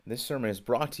This sermon is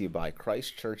brought to you by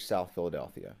Christ Church South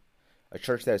Philadelphia, a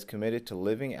church that is committed to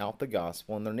living out the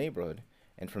gospel in their neighborhood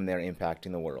and from there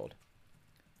impacting the world.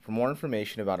 For more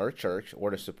information about our church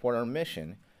or to support our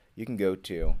mission, you can go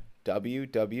to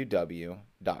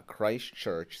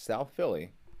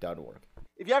www.christchurchsouthphilly.org.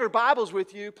 If you have your Bibles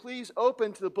with you, please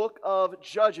open to the book of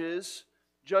Judges,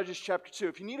 Judges chapter 2.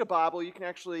 If you need a Bible, you can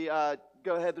actually go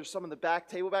ahead. There's some in the back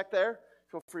table back there.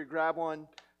 Feel free to grab one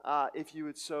if you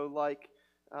would so like.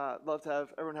 Love to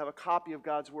have everyone have a copy of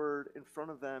God's Word in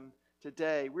front of them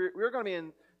today. We're going to be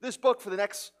in this book for the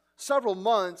next several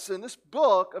months, and this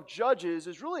book of Judges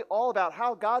is really all about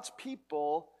how God's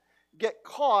people get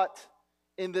caught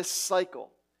in this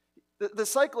cycle. The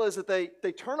cycle is that they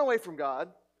turn away from God,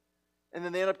 and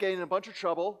then they end up getting in a bunch of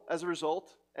trouble as a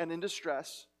result and in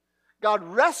distress. God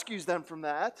rescues them from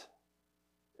that,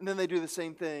 and then they do the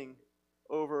same thing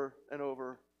over and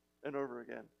over and over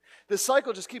again. This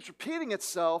cycle just keeps repeating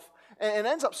itself and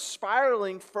ends up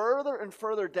spiraling further and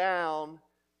further down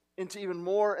into even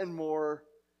more and more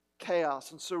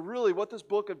chaos. And so really what this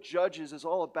book of Judges is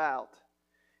all about,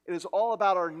 it is all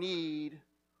about our need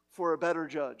for a better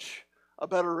judge, a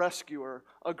better rescuer,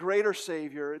 a greater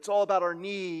Savior. It's all about our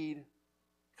need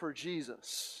for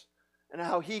Jesus and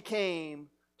how He came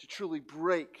to truly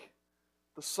break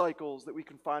the cycles that we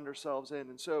can find ourselves in.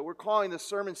 And so we're calling this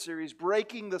sermon series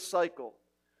Breaking the Cycle.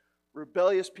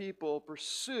 Rebellious people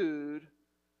pursued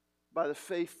by the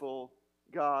faithful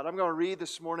God. I'm going to read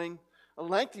this morning a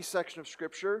lengthy section of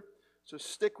Scripture, so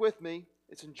stick with me.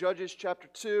 It's in Judges chapter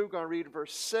 2. I'm going to read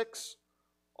verse 6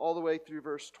 all the way through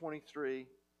verse 23.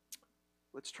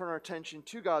 Let's turn our attention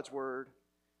to God's Word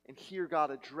and hear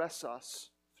God address us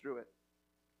through it.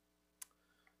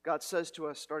 God says to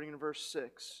us, starting in verse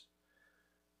 6,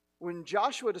 "When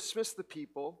Joshua dismissed the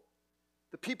people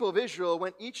of Israel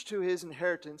went each to his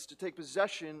inheritance to take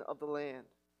possession of the land.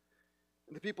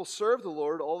 And the people served the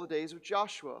Lord all the days of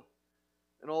Joshua,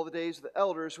 and all the days of the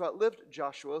elders who outlived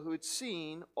Joshua, who had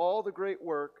seen all the great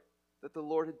work that the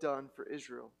Lord had done for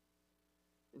Israel.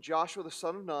 And Joshua the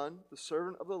son of Nun, the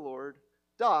servant of the Lord,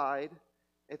 died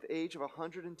at the age of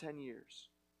 110 years.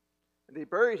 And they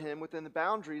buried him within the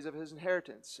boundaries of his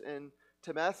inheritance in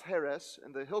Timnath Heres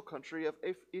in the hill country of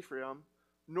Ephraim,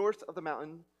 north of the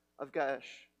mountain of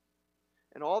Gaash.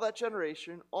 And all that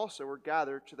generation also were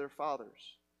gathered to their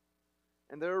fathers.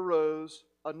 And there arose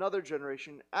another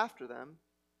generation after them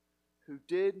who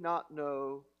did not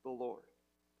know the Lord,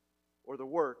 or the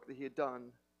work that He had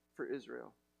done for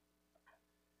Israel.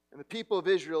 And the people of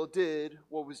Israel did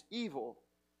what was evil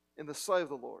in the sight of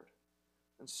the Lord,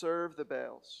 and served the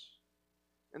Baals.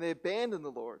 And they abandoned the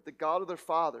Lord, the God of their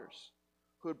fathers,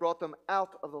 who had brought them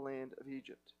out of the land of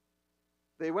Egypt.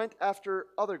 They went after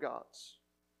other gods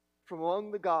from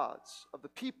among the gods of the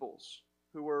peoples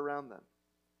who were around them,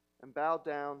 and bowed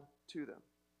down to them.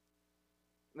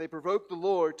 And they provoked the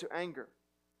Lord to anger.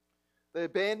 They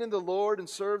abandoned the Lord and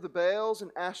served the Baals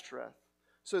and Ashtoreth,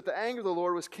 so that the anger of the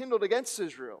Lord was kindled against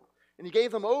Israel. And He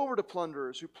gave them over to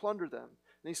plunderers who plundered them,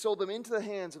 and He sold them into the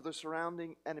hands of their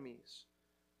surrounding enemies,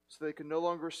 so they could no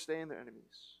longer stand their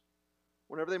enemies.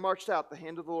 Whenever they marched out, the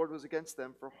hand of the Lord was against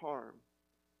them for harm,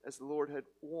 as the Lord had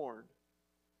warned,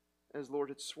 as the Lord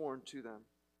had sworn to them.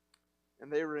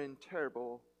 And they were in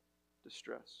terrible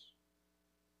distress.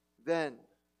 Then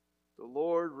the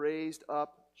Lord raised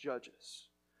up judges,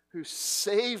 who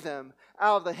saved them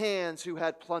out of the hands who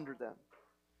had plundered them.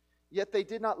 Yet they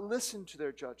did not listen to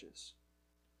their judges,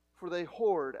 for they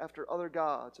whored after other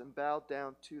gods and bowed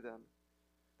down to them.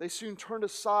 They soon turned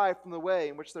aside from the way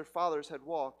in which their fathers had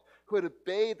walked, who had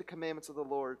obeyed the commandments of the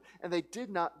Lord, and they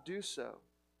did not do so.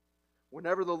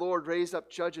 Whenever the Lord raised up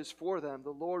judges for them,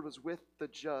 the Lord was with the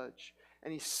judge,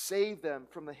 and He saved them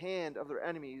from the hand of their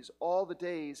enemies all the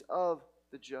days of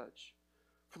the judge.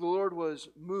 For the Lord was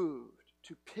moved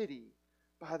to pity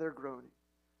by their groaning,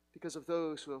 because of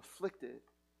those who afflicted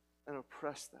and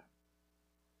oppressed them.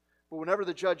 But whenever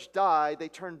the judge died, they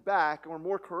turned back and were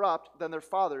more corrupt than their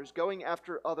fathers, going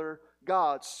after other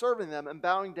gods, serving them and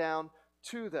bowing down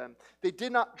to them. They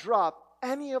did not drop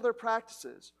any of their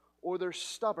practices or their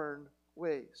stubborn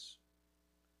ways.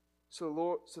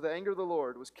 So the anger of the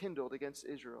Lord was kindled against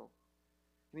Israel.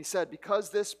 And He said, because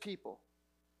this people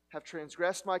have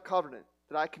transgressed my covenant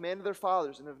that I commanded their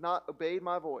fathers and have not obeyed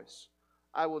my voice,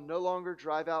 I will no longer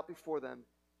drive out before them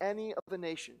any of the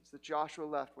nations that Joshua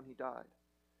left when he died,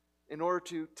 in order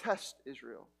to test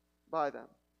Israel by them,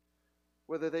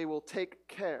 whether they will take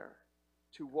care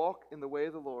to walk in the way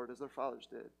of the Lord as their fathers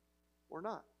did, or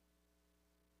not.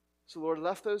 So the Lord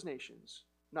left those nations,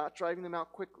 not driving them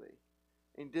out quickly,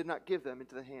 and did not give them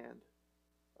into the hand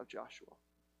of Joshua.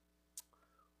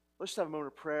 Let's just have a moment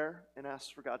of prayer and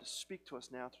ask for God to speak to us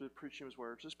now through the preaching of His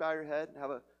Word. Just bow your head and have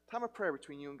a time of prayer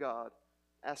between you and God,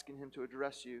 asking Him to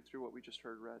address you through what we just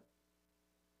heard read.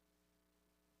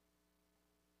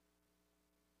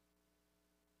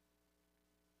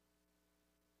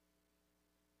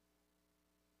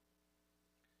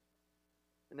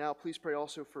 And now please pray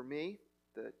also for me,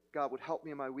 that God would help me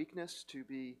in my weakness to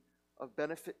be of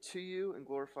benefit to you and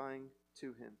glorifying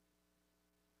to Him.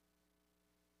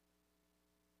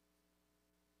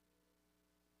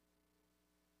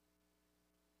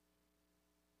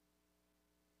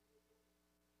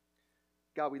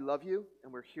 God, we love you,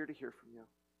 and we're here to hear from you.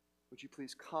 Would you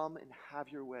please come and have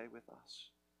your way with us?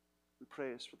 We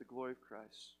pray this for the glory of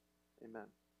Christ. Amen.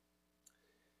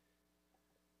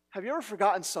 Have you ever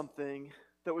forgotten something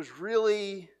that was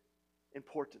really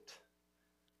important?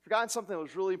 Forgotten something that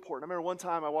was really important. I remember one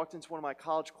time I walked into one of my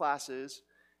college classes,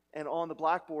 and on the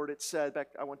blackboard it said,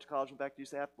 I went to college and back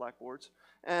used to have blackboards,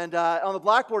 and on the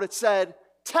blackboard it said,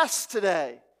 test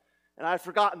today. And I had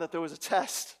forgotten that there was a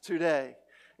test today.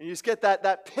 And you just get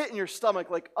that pit in your stomach,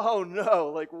 like, oh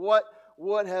no, like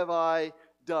what have I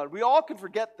done? We all can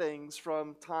forget things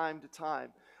from time to time.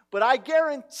 But I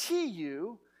guarantee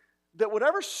you that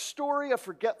whatever story of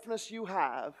forgetfulness you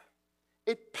have,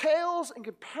 it pales in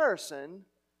comparison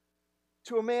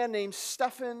to a man named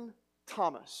Stephen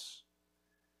Thomas.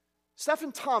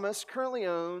 Stephen Thomas currently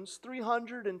owns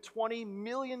 $320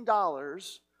 million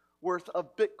worth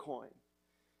of Bitcoin.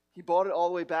 He bought it all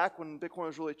the way back when Bitcoin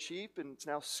was really cheap, and it's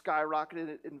now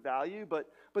skyrocketed in value. But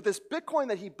this Bitcoin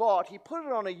that he bought, he put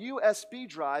it on a USB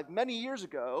drive many years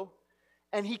ago,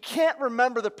 and he can't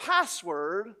remember the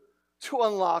password to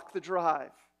unlock the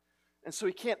drive. And so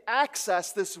he can't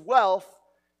access this wealth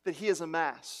that he has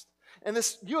amassed. And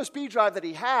this USB drive that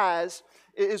he has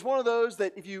is one of those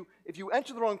that if you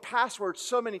enter the wrong password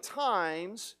so many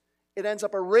times, it ends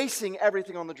up erasing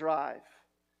everything on the drive.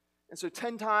 And so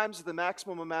 10 times the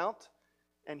maximum amount,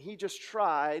 and he just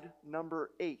tried number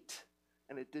 8,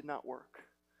 and it did not work.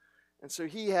 And so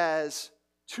he has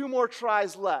 2 more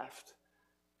tries left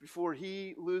before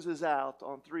he loses out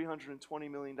on $320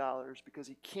 million because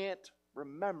he can't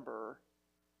remember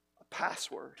a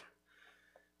password.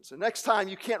 So next time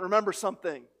you can't remember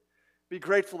something, be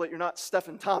grateful that you're not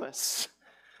Stephen Thomas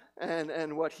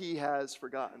and what he has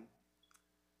forgotten.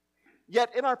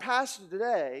 Yet in our passage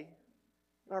today,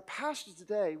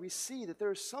 we see that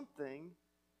there is something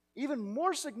even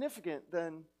more significant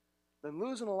than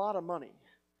losing a lot of money.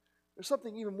 There's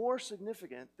something even more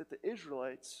significant that the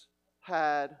Israelites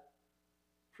had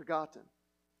forgotten.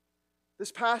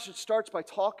 This passage starts by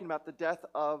talking about the death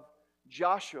of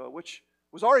Joshua, which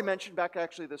was already mentioned back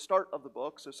actually at the start of the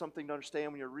book, so something to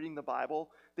understand when you're reading the Bible.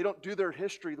 They don't do their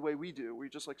history the way we do. We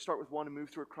just start with one and move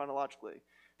through it chronologically.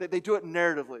 They do it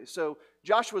narratively. So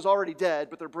Joshua's already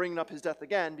dead, but they're bringing up his death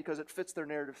again because it fits their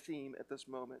narrative theme at this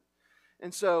moment.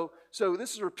 And so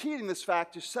this is repeating this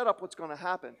fact to set up what's going to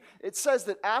happen. It says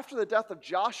that after the death of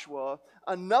Joshua,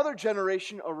 another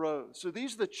generation arose. So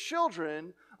these are the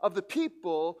children of the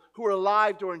people who were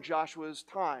alive during Joshua's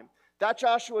time. That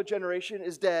Joshua generation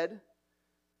is dead,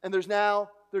 and there's now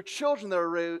their children that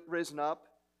are risen up.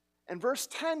 And verse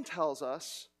 10 tells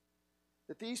us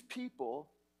that these people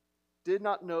did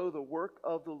not know the work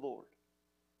of the Lord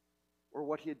or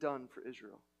what he had done for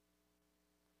Israel.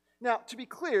 Now, to be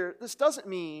clear, this doesn't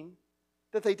mean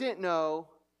that they didn't know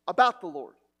about the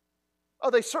Lord. Oh,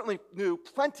 they certainly knew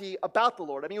plenty about the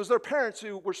Lord. I mean, it was their parents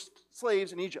who were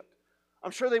slaves in Egypt.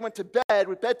 I'm sure they went to bed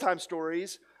with bedtime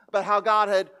stories about how God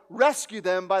had rescued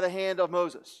them by the hand of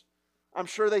Moses. I'm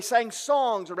sure they sang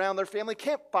songs around their family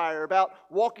campfire about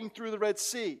walking through the Red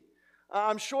Sea.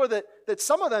 I'm sure that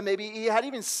some of them maybe had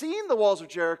even seen the walls of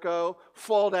Jericho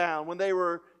fall down when they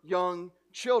were young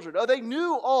children. Oh, they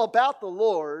knew all about the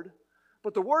Lord,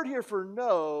 but the word here for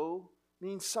know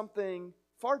means something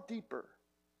far deeper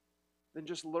than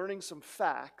just learning some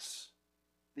facts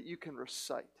that you can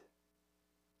recite.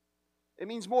 It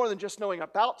means more than just knowing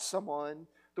about someone.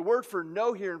 The word for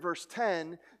know here in verse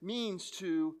 10 means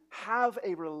to have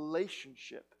a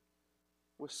relationship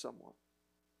with someone.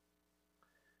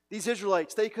 These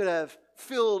Israelites, they could have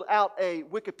filled out a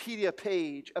Wikipedia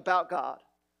page about God,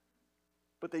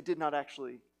 but they did not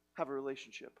actually have a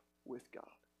relationship with God.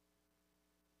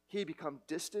 He had become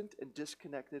distant and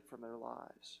disconnected from their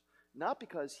lives, not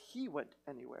because he went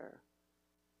anywhere,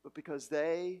 but because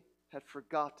they had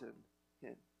forgotten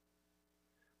him.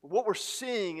 What we're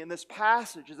seeing in this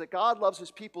passage is that God loves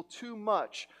his people too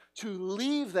much to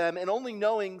leave them and only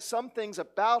knowing some things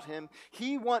about him.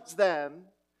 He wants them,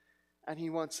 and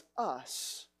he wants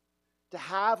us to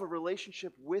have a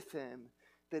relationship with him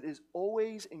that is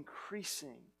always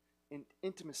increasing in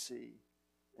intimacy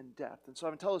and depth. And so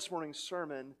I'm entitled this morning's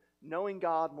sermon, Knowing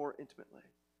God More Intimately.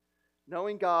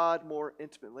 Knowing God more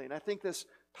intimately. And I think this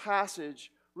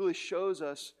passage really shows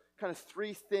us kind of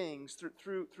three things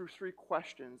through three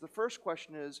questions. The first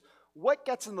question is, what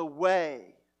gets in the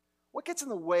way? What gets in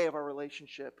the way of our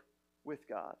relationship with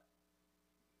God?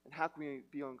 And how can we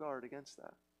be on guard against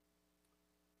that?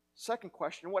 Second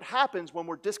question, what happens when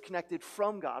we're disconnected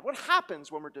from God? What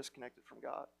happens when we're disconnected from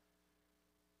God?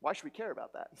 Why should we care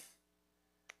about that?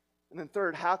 And then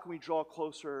third, how can we draw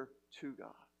closer to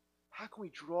God? How can we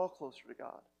draw closer to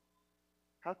God?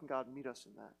 How can God meet us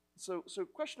in that? So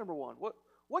question number one,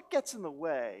 what gets in the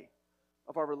way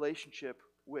of our relationship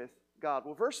with God?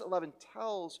 Well, verse 11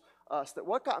 tells us that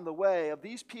what got in the way of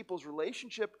these people's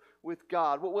relationship with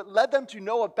God, what led them to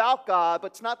know about God,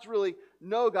 but not to really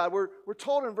know God. We're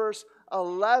told in verse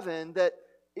 11 that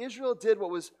Israel did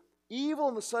what was evil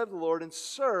in the sight of the Lord and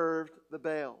served the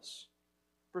Baals.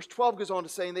 Verse 12 goes on to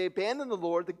say, and they abandoned the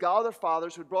Lord, the God of their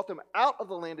fathers, who had brought them out of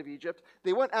the land of Egypt.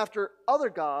 They went after other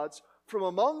gods from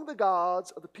among the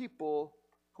gods of the people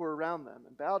who were around them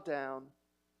and bowed down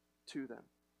to them.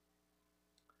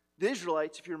 The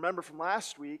Israelites, if you remember from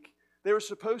last week, they were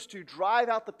supposed to drive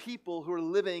out the people who were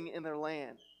living in their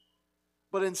land.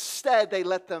 But instead, they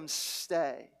let them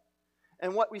stay.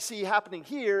 And what we see happening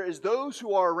here is those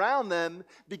who are around them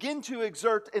begin to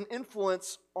exert an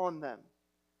influence on them.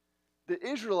 The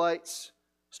Israelites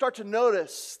start to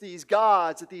notice these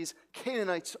gods that these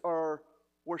Canaanites are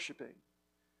worshiping.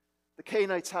 The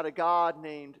Canaanites had a god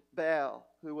named Baal,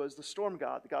 who was the storm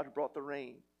god, the god who brought the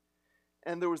rain.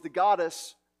 And there was the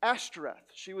goddess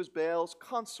Ashtoreth. She was Baal's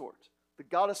consort, the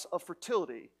goddess of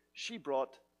fertility. She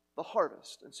brought the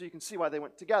harvest. And so you can see why they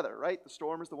went together, right? The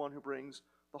storm is the one who brings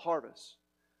the harvest.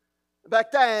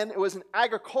 Back then, it was an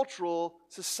agricultural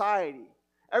society.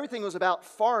 Everything was about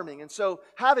farming. And so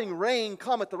having rain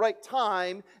come at the right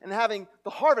time and having the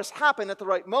harvest happen at the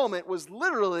right moment was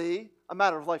literally a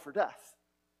matter of life or death.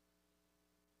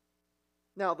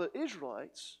 Now, the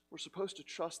Israelites were supposed to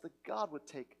trust that God would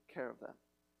take care of them.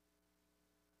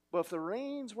 But if the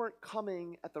rains weren't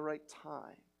coming at the right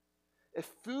time, if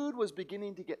food was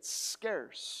beginning to get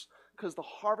scarce because the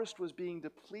harvest was being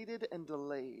depleted and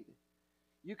delayed,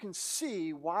 you can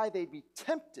see why they'd be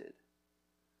tempted.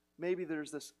 Maybe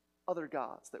there's this other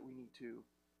gods that we need to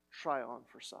try on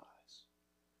for size.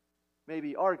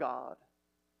 Maybe our God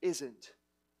isn't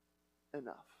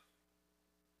enough.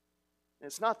 And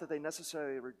it's not that they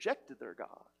necessarily rejected their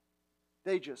God.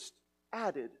 They just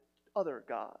added other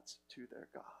gods to their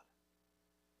God.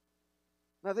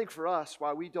 And I think for us,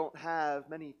 while we don't have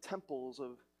many temples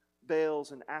of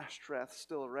Baals and Ashtoreth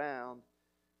still around,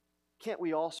 can't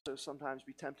we also sometimes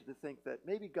be tempted to think that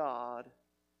maybe God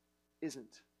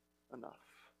isn't enough?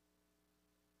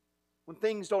 When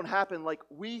things don't happen like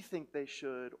we think they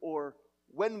should or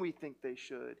when we think they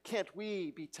should, can't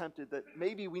we be tempted that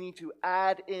maybe we need to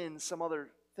add in some other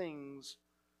things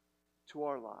to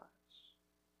our lives?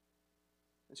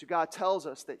 And so God tells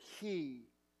us that He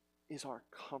is our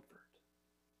comfort.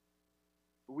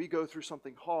 But we go through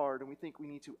something hard and we think we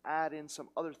need to add in some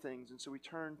other things, and so we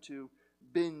turn to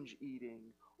binge eating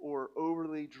or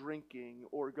overly drinking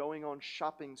or going on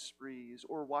shopping sprees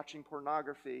or watching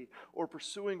pornography or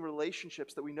pursuing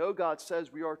relationships that we know God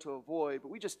says we are to avoid,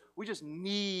 but we just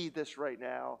need this right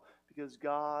now because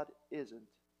God isn't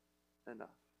enough.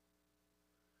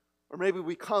 Or maybe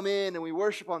we come in and we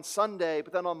worship on Sunday,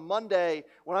 but then on Monday,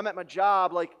 when I'm at my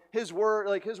job, His word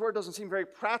doesn't seem very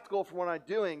practical for what I'm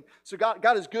doing. So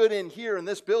God is good in here in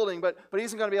this building, but He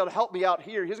isn't going to be able to help me out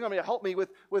here. He isn't going to be able to help me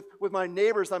with my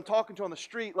neighbors that I'm talking to on the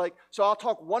street. So I'll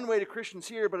talk one way to Christians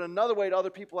here, but another way to other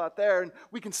people out there. And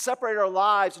we can separate our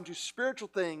lives into spiritual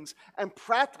things and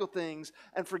practical things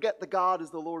and forget that God is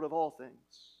the Lord of all things.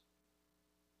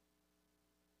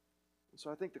 So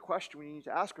I think the question we need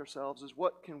to ask ourselves is,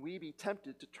 what can we be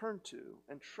tempted to turn to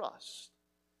and trust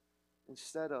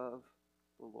instead of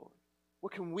the Lord?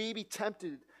 What can we be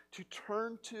tempted to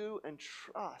turn to and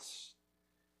trust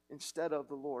instead of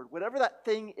the Lord? Whatever that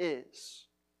thing is,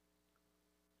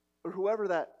 or whoever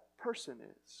that person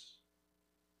is,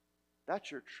 that's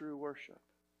your true worship.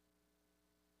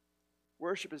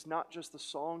 Worship is not just the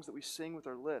songs that we sing with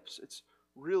our lips. It's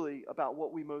really about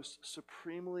what we most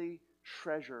supremely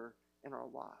treasure in our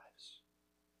lives.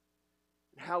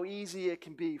 And how easy it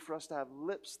can be for us to have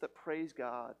lips that praise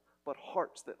God, but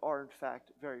hearts that are in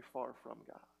fact very far from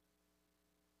God.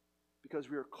 Because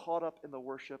we are caught up in the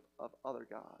worship of other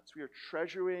gods. We are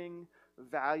treasuring,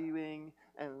 valuing,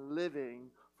 and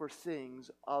living for things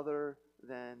other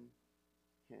than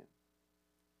Him.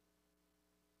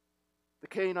 The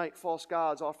Canaanite false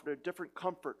gods offered a different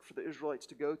comfort for the Israelites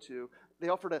to go to. They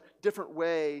offered a different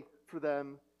way for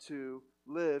them to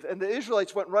live. And the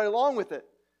Israelites went right along with it.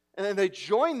 And then they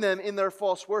joined them in their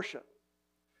false worship.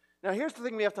 Now, here's the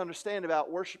thing we have to understand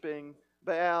about worshiping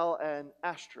Baal and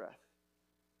Ashtoreth.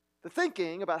 The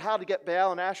thinking about how to get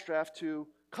Baal and Ashtoreth to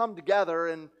come together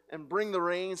and bring the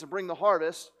rains and bring the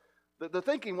harvest, the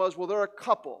thinking was, well, they're a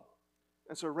couple.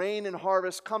 And so rain and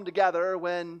harvest come together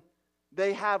when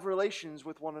they have relations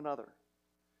with one another.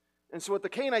 And so what the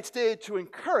Canaanites did to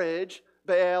encourage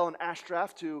Baal and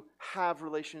Ashtoreth to have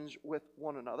relations with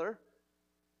one another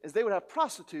is they would have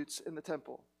prostitutes in the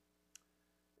temple.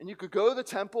 And you could go to the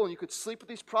temple and you could sleep with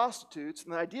these prostitutes.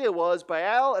 And the idea was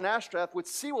Baal and Ashtoreth would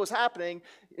see what was happening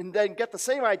and then get the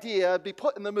same idea, be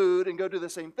put in the mood, and go do the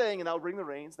same thing. And that would bring the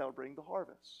rains, that would bring the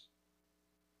harvest.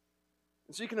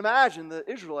 And so you can imagine the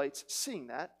Israelites seeing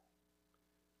that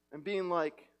and being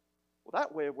like, well,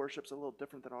 that way of worship's a little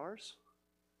different than ours.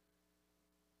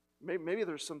 Maybe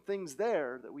there's some things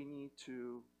there that we need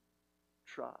to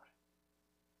try.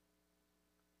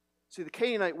 See, the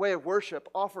Canaanite way of worship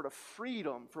offered a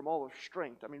freedom from all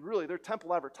restraint. I mean, really, their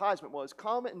temple advertisement was,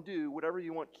 come and do whatever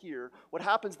you want here. What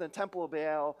happens in the temple of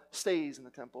Baal stays in the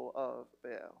temple of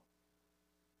Baal.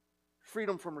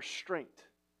 Freedom from restraint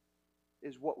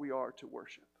is what we are to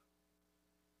worship.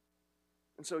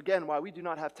 And so again, while we do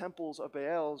not have temples of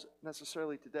Baals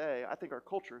necessarily today, I think our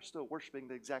culture is still worshiping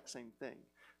the exact same thing.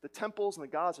 The temples and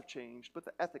the gods have changed, but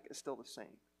the ethic is still the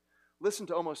same. Listen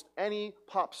to almost any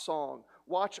pop song,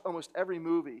 watch almost every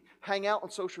movie, hang out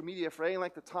on social media for any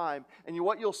length of time, and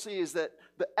what you'll see is that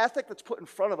the ethic that's put in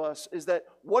front of us is that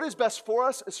what is best for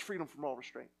us is freedom from all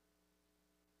restraint.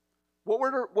 What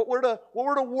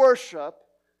we're to worship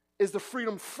is the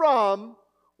freedom from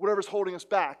whatever's holding us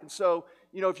back. And so,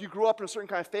 if you grew up in a certain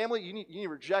kind of family, you need to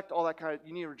reject all that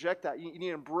you need to reject that. You need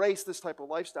to embrace this type of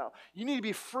lifestyle. You need to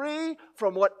be free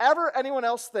from whatever anyone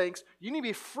else thinks. You need to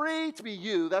be free to be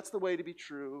you. That's the way to be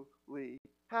truly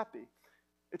happy.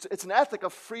 It's an ethic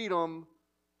of freedom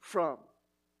from.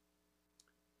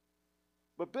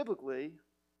 But biblically,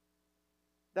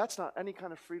 that's not any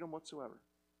kind of freedom whatsoever.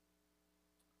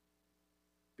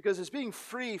 Because is being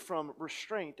free from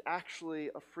restraint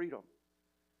actually a freedom?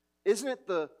 Isn't it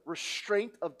the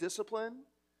restraint of discipline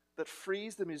that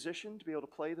frees the musician to be able to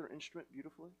play their instrument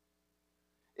beautifully?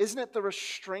 Isn't it the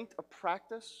restraint of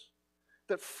practice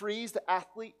that frees the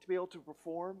athlete to be able to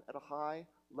perform at a high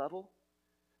level?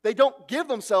 They don't give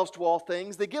themselves to all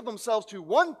things. They give themselves to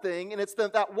one thing, and it's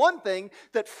that one thing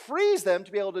that frees them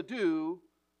to be able to do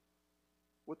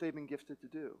what they've been gifted to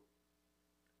do.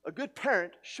 A good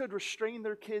parent should restrain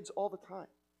their kids all the time.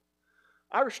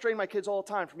 I restrain my kids all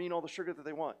the time from eating all the sugar that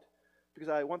they want because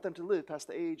I want them to live past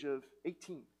the age of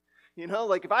 18.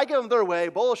 If I give them their way,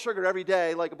 a bowl of sugar every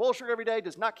day, a bowl of sugar every day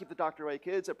does not keep the doctor away,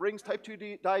 kids. It brings type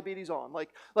 2 diabetes on.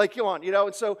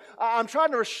 And so I'm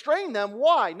trying to restrain them.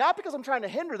 Why? Not because I'm trying to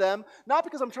hinder them, not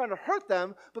because I'm trying to hurt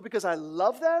them, but because I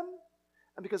love them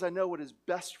and because I know what is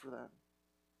best for them.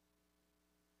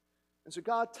 And so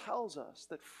God tells us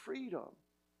that freedom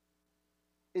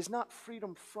is not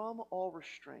freedom from all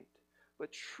restraint.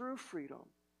 But true freedom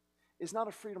is not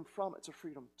a freedom from, it's a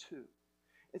freedom to.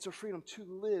 It's a freedom to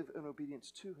live in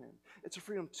obedience to Him. It's a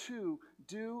freedom to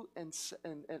do and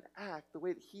act the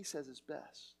way that He says is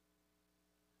best.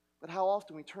 But how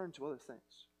often we turn to other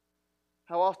things.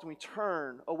 How often we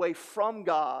turn away from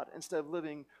God instead of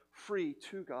living free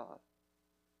to God.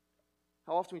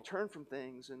 How often we turn from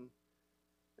things and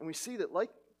we see that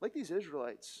like these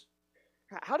Israelites,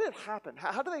 how did it happen?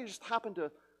 How did they just happen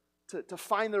to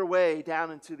find their way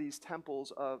down into these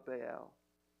temples of Baal?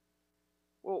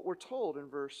 Well, we're told in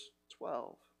verse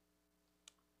 12,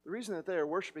 the reason that they are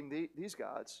worshiping these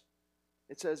gods,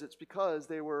 it says it's because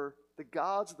they were the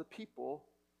gods of the people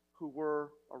who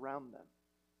were around them.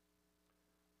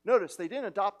 Notice, they didn't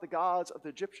adopt the gods of the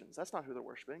Egyptians. That's not who they're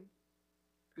worshiping,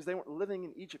 because they weren't living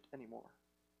in Egypt anymore.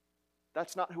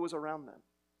 That's not who was around them.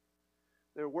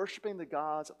 They're worshiping the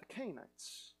gods of the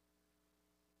Canaanites,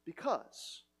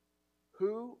 because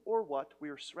who or what we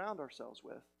surround ourselves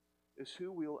with is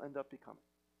who we will end up becoming.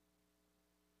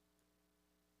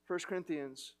 1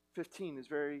 Corinthians 15 is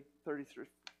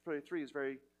 33 is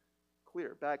very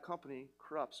clear. Bad company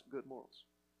corrupts good morals.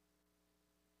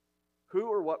 Who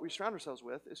or what we surround ourselves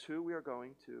with is who we are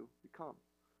going to become.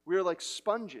 We are like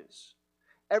sponges.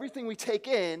 Everything we take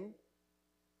in,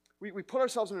 we put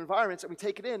ourselves in environments and we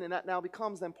take it in, and that now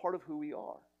becomes then part of who we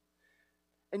are.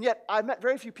 And yet, I've met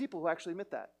very few people who actually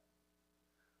admit that.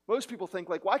 Most people think,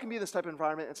 well, I can be in this type of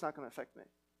environment, it's not going to affect me.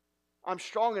 I'm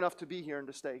strong enough to be here and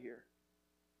to stay here.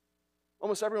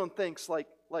 Almost everyone thinks,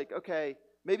 okay,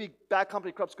 Maybe bad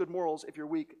company corrupts good morals. If you're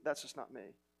weak, that's just not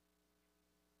me.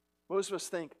 Most of us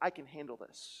think, I can handle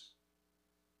this.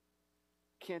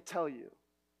 Can't tell you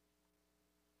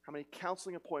how many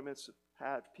counseling appointments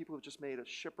have people who've just made a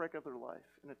shipwreck of their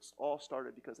life, and it's all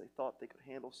started because they thought they could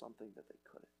handle something that they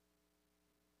couldn't.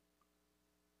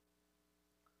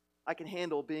 I can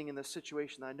handle being in this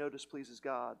situation that I know displeases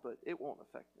God, but it won't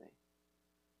affect me.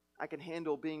 I can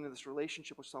handle being in this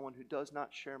relationship with someone who does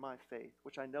not share my faith,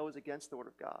 which I know is against the Word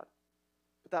of God,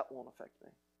 but that won't affect me.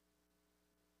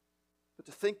 But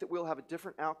to think that we'll have a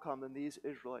different outcome than these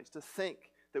Israelites, to think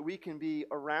that we can be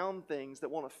around things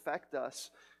that won't affect us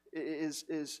is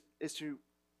to,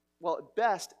 well, at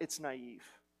best, it's naive,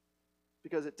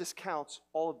 because it discounts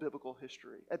all of biblical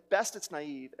history. At best, it's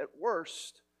naive. At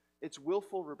worst, it's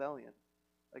willful rebellion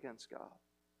against God.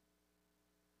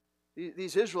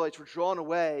 These Israelites were drawn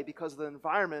away because of the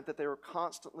environment that they were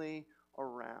constantly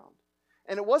around.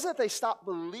 And it wasn't that they stopped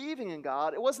believing in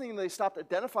God. It wasn't even that they stopped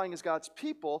identifying as God's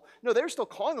people. No, they were still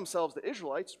calling themselves the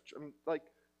Israelites.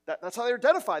 That's how they were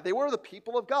identified. They were the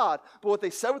people of God. But what they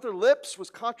said with their lips was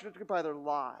contradicted by their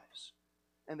lives.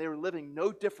 And they were living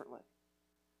no differently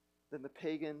than the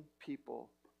pagan people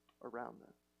around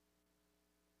them.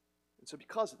 And so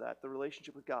because of that, the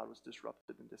relationship with God was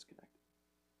disrupted and disconnected.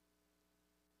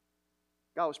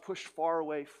 God was pushed far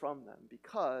away from them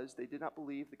because they did not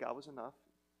believe that God was enough.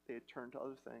 They had turned to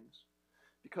other things.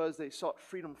 Because they sought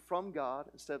freedom from God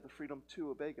instead of the freedom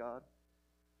to obey God.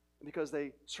 And because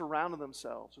they surrounded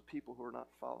themselves with people who were not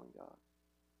following God.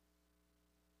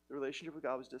 The relationship with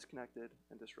God was disconnected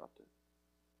and disrupted.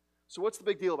 So what's the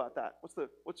big deal about that?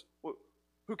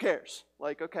 Who cares?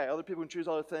 Like, okay, other people can choose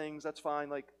other things. That's fine.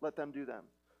 Like, let them do them.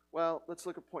 Well, let's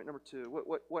look at point number 2.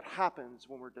 What happens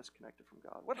when we're disconnected from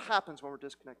God? What happens when we're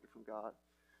disconnected from God?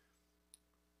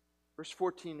 Verse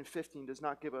 14 and 15 does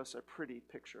not give us a pretty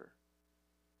picture.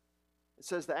 It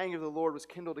says, the anger of the Lord was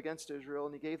kindled against Israel,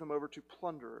 and he gave them over to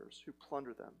plunderers who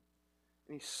plundered them.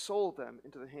 And he sold them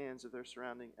into the hands of their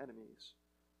surrounding enemies,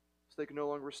 so they could no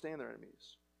longer withstand their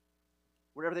enemies.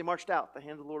 Wherever they marched out, the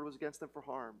hand of the Lord was against them for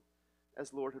harm, as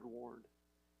the Lord had warned,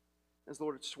 as the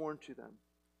Lord had sworn to them,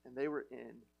 and they were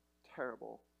in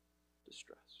terrible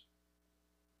distress.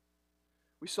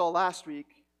 We saw last week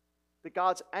that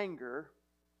God's anger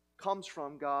comes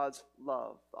from God's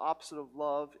love. The opposite of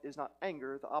love is not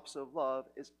anger. The opposite of love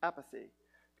is apathy,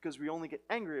 because we only get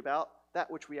angry about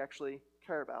that which we actually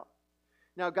care about.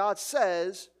 Now, God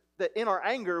says that in our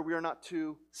anger, we are not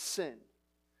to sin.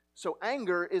 So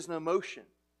anger is an emotion,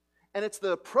 and it's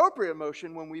the appropriate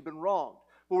emotion when we've been wronged.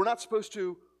 But we're not supposed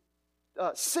to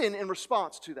sin in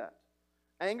response to that.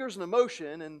 Anger is an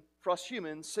emotion, and for us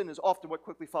humans, sin is often what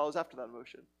quickly follows after that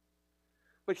emotion.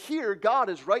 But here, God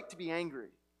is right to be angry,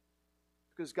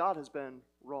 because God has been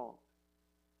wronged.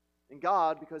 And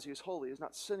God, because he is holy, is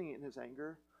not sinning in his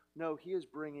anger. No, he is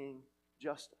bringing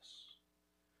justice.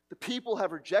 The people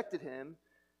have rejected him,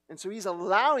 and so he's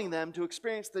allowing them to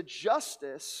experience the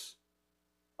justice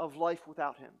of life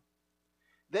without him.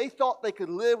 They thought they could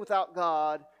live without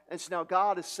God, and so now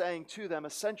God is saying to them,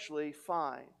 essentially,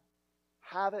 fine,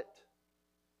 have it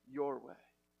your way.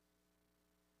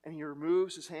 And he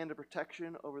removes his hand of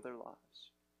protection over their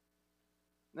lives.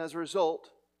 And as a result,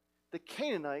 the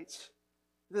Canaanites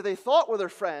that they thought were their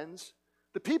friends,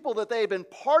 the people that they had been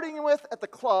partying with at the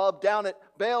club down at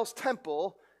Baal's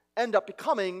temple, end up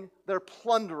becoming their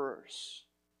plunderers.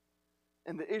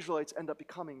 And the Israelites end up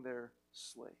becoming their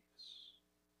slaves.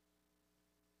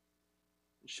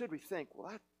 And should we think, well,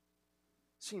 that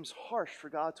seems harsh for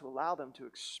God to allow them to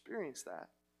experience that.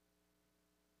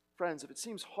 Friends, if it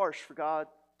seems harsh for God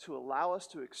to allow us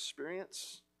to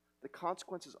experience the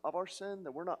consequences of our sin,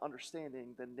 then we're not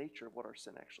understanding the nature of what our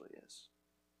sin actually is.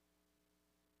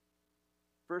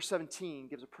 Verse 17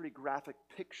 gives a pretty graphic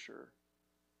picture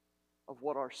of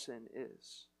what our sin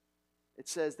is. It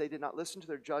says, they did not listen to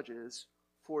their judges,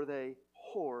 for they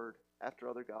whored after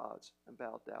other gods and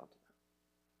bowed down to them.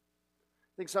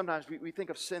 I think sometimes we think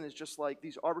of sin as just like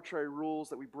these arbitrary rules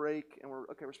that we break, and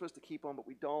we're supposed to keep them, but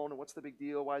we don't, and what's the big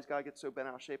deal? Why does God get so bent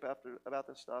out of shape about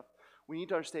this stuff? We need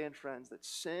to understand, friends, that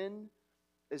sin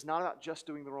is not about just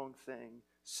doing the wrong thing.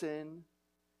 Sin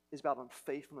is about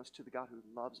unfaithfulness to the God who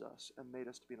loves us and made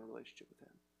us to be in a relationship with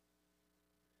him.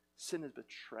 Sin is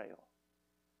betrayal.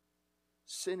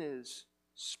 Sin is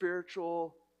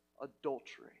spiritual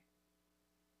adultery.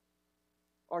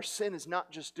 Our sin is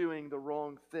not just doing the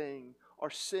wrong thing. Our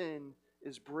sin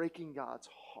is breaking God's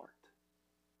heart.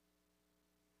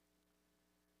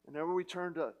 Whenever we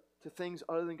turn to to things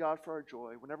other than God for our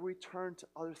joy, whenever we turn to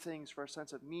other things for our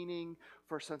sense of meaning,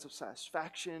 for our sense of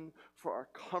satisfaction, for our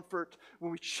comfort,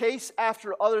 when we chase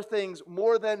after other things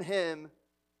more than Him,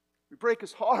 we break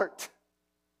His heart.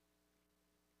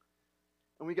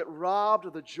 And we get robbed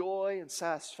of the joy and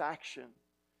satisfaction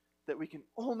that we can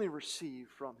only receive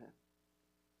from Him.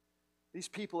 These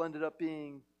people ended up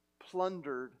being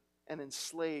plundered and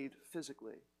enslaved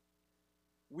physically.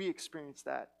 We experience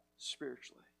that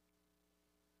spiritually.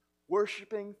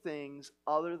 Worshipping things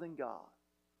other than God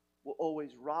will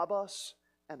always rob us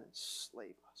and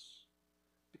enslave us,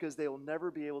 because they will never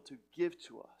be able to give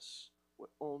to us what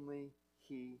only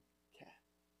He can.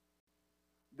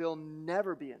 They'll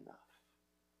never be enough.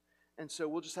 And so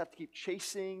we'll just have to keep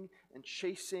chasing and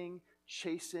chasing,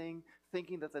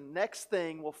 thinking that the next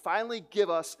thing will finally give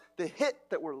us the hit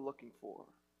that we're looking for.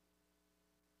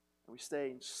 And we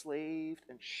stay enslaved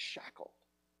and shackled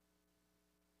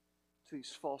to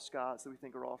these false gods that we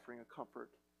think are offering a comfort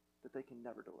that they can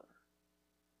never deliver.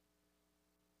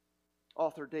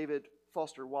 Author David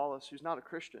Foster Wallace, who's not a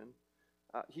Christian,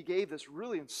 he gave this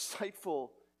really insightful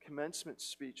commencement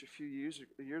speech a few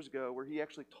years ago where he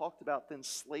actually talked about the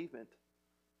enslavement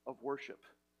of worship.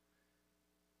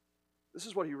 This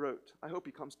is what he wrote. I hope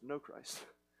he comes to know Christ.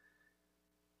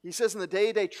 He says, in the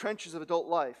day-to-day trenches of adult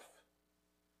life,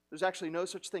 there's actually no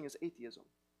such thing as atheism.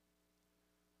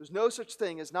 There's no such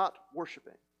thing as not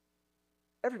worshiping.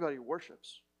 Everybody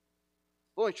worships.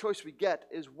 The only choice we get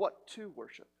is what to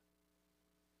worship.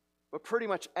 But pretty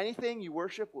much anything you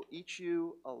worship will eat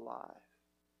you alive.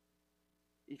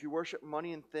 If you worship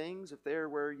money and things, if they're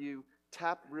where you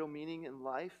tap real meaning in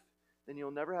life, then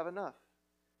you'll never have enough.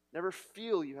 Never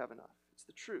feel you have enough. It's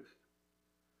the truth.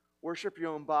 Worship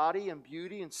your own body and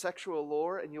beauty and sexual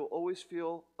allure, and you'll always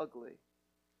feel ugly.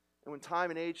 And when time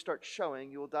and age start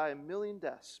showing, you will die a million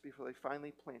deaths before they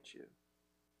finally plant you.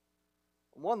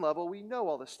 On one level, we know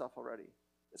all this stuff already.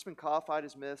 It's been codified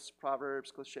as myths,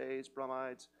 proverbs, cliches,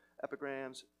 bromides,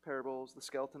 epigrams, parables, the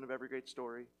skeleton of every great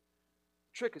story.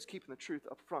 The trick is keeping the truth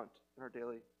up front in our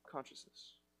daily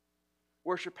consciousness.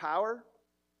 Worship power,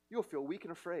 you'll feel weak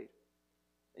and afraid,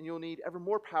 and you'll need ever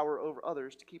more power over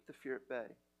others to keep the fear at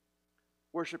bay.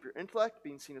 Worship your intellect,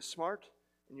 being seen as smart,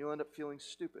 and you'll end up feeling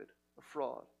stupid, a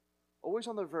fraud, always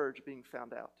on the verge of being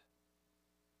found out,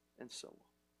 and so on.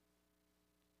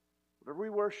 Whatever we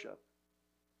worship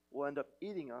will end up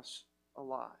eating us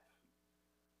alive.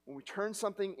 When we turn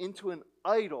something into an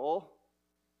idol,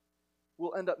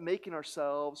 we'll end up making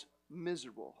ourselves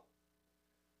miserable.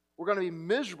 We're going to be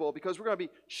miserable because we're going to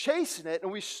be chasing it,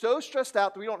 and we're so stressed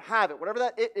out that we don't have it, whatever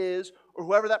that it is or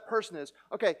whoever that person is.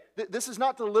 Okay, this is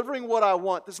not delivering what I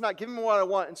want. This is not giving me what I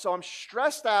want, and so I'm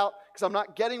stressed out because I'm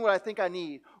not getting what I think I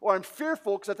need, or I'm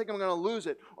fearful because I think I'm going to lose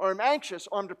it, or I'm anxious,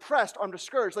 or I'm depressed, or I'm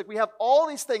discouraged. Like, we have all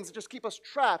these things that just keep us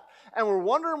trapped, and we're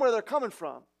wondering where they're coming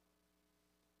from.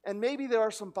 And maybe there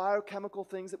are some biochemical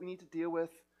things that we need to deal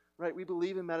with, right? We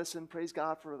believe in medicine. Praise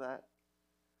God for that.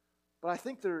 But I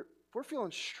think if we're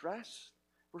feeling stressed,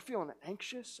 we're feeling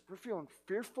anxious, if we're feeling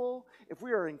fearful, if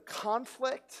we are in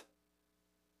conflict,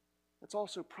 that's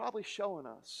also probably showing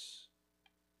us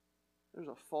there's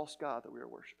a false god that we are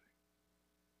worshiping.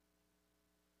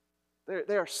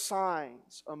 There are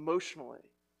signs emotionally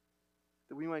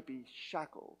that we might be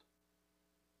shackled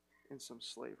in some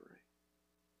slavery.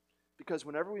 Because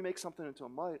whenever we make something into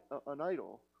an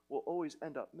idol, we'll always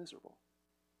end up miserable.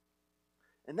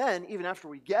 And then, even after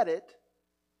we get it,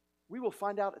 we will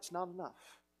find out it's not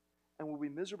enough. And we'll be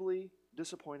miserably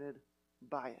disappointed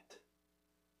by it.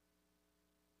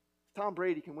 Tom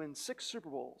Brady can win 6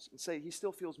 Super Bowls and say he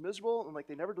still feels miserable and like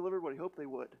they never delivered what he hoped they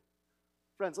would.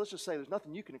 Friends, let's just say there's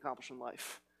nothing you can accomplish in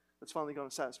life that's finally going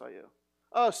to satisfy you.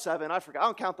 Oh, 7, I forgot. I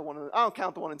don't count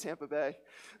the one in Tampa Bay.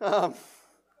 Got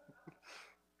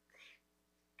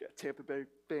Tampa Bay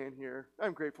fan here.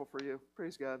 I'm grateful for you.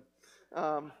 Praise God.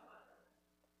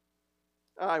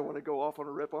 I want to go off on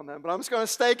a rip on them, but I'm just going to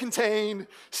stay contained.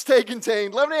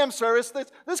 11 a.m. service.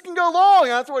 This can go long.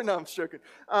 No, I'm just joking.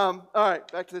 All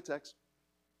right, back to the text.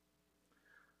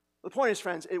 The point is,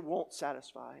 friends, it won't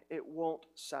satisfy. It won't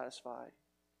satisfy.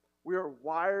 We are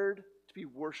wired to be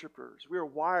worshipers. We are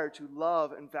wired to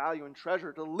love and value and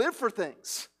treasure, to live for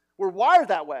things. We're wired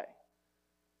that way.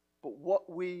 But what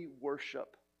we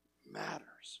worship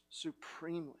matters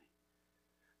supremely.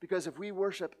 Because if we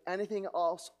worship anything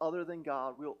else other than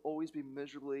God, we'll always be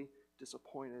miserably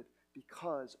disappointed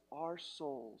because our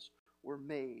souls were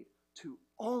made to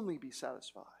only be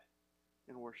satisfied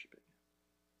in worshiping Him.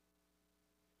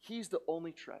 He's the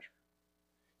only treasure.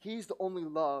 He's the only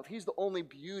love. He's the only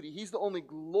beauty. He's the only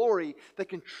glory that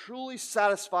can truly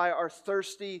satisfy our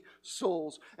thirsty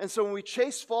souls. And so when we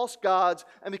chase false gods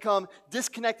and become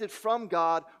disconnected from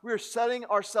God, we are setting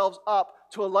ourselves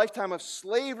up to a lifetime of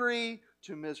slavery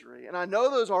to misery. And I know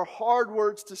those are hard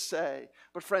words to say,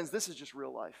 but friends, this is just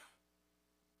real life.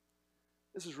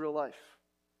 This is real life.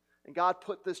 And God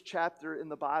put this chapter in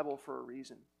the Bible for a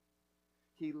reason.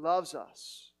 He loves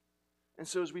us. And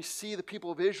so as we see the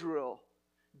people of Israel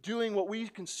doing what we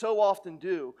can so often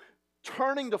do,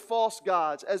 turning to false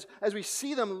gods, as we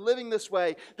see them living this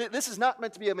way, this is not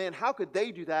meant to be a man, how could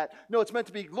they do that? No, it's meant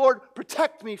to be, Lord,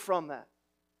 protect me from that.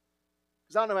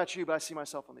 Because I don't know about you, but I see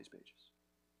myself on these pages.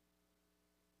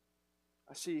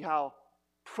 I see how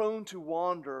prone to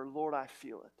wander, Lord, I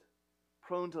feel it.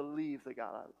 Prone to leave the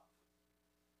God I love.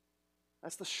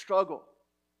 That's the struggle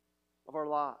of our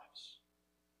lives.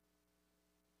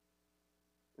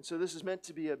 And so this is meant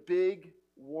to be a big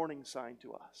warning sign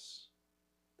to us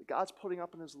that God's putting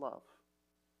up in His love.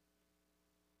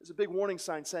 It's a big warning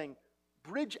sign saying,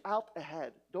 bridge out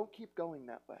ahead. Don't keep going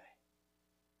that way.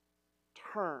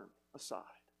 Turn aside.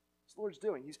 That's what the Lord's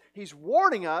doing. He's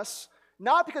warning us,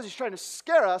 not because He's trying to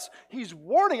scare us. He's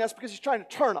warning us because He's trying to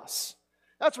turn us.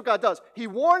 That's what God does. He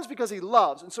warns because He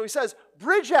loves. And so He says,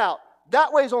 bridge out.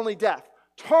 That way is only death.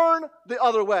 Turn the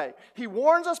other way. He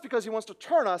warns us because He wants to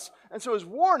turn us. And so His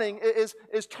warning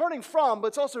is turning from, but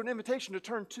it's also an invitation to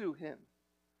turn to Him.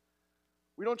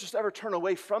 We don't just ever turn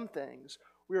away from things.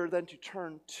 We are then to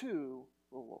turn to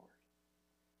the Lord.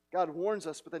 God warns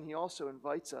us, but then He also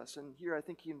invites us. And here I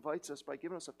think He invites us by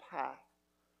giving us a path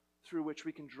through which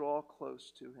we can draw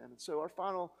close to Him. And so our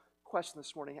final question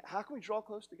this morning, how can we draw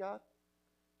close to God?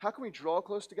 How can we draw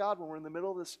close to God when we're in the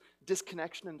middle of this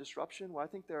disconnection and disruption? Well, I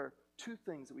think there are two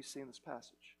things that we see in this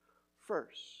passage.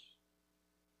 First,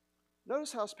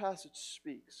 notice how this passage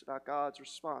speaks about God's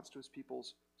response to His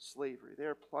people's slavery. They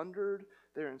are plundered,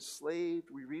 they're enslaved.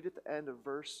 We read at the end of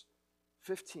verse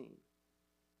 15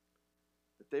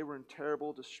 that they were in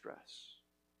terrible distress.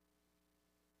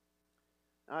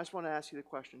 Now, I just want to ask you the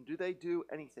question, do they do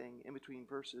anything in between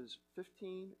verses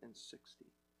 15 and 16?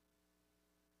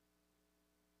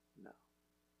 No.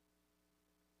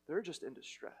 They're just in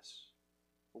distress.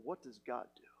 But what does God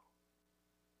do?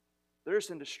 They're just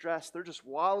in distress. They're just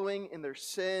wallowing in their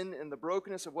sin and the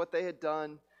brokenness of what they had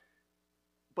done.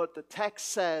 But the text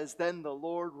says, then the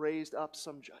Lord raised up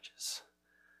some judges.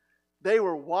 They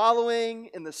were wallowing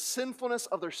in the sinfulness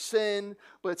of their sin,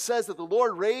 but it says that the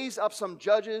Lord raised up some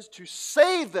judges to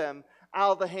save them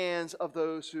out of the hands of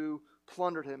those who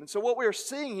plundered Him. And so what we are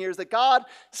seeing here is that God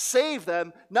saved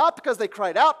them, not because they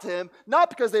cried out to Him, not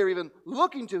because they were even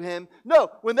looking to Him.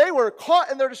 No, when they were caught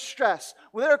in their distress,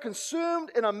 when they were consumed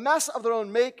in a mess of their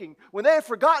own making, when they had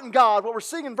forgotten God, what we're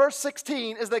seeing in verse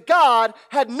 16 is that God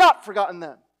had not forgotten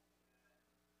them.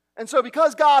 And so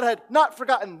because God had not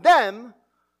forgotten them,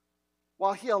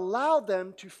 while He allowed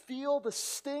them to feel the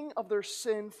sting of their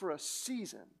sin for a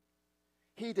season,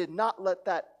 He did not let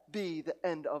that be the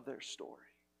end of their story.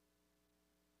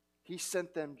 He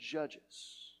sent them judges,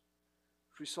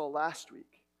 which we saw last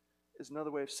week is another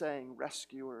way of saying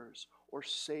rescuers or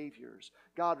saviors.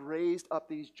 God raised up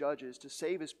these judges to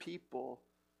save His people,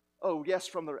 oh yes,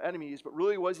 from their enemies, but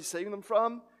really what is He saving them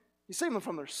from? He's saving them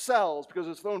from themselves because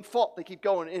it's their own fault they keep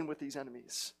going in with these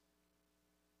enemies.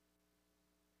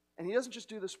 And He doesn't just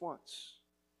do this once,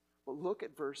 but look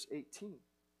at verse 18.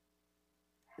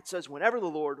 It says, whenever the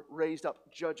Lord raised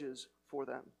up judges for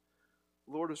them,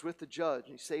 the Lord was with the judge,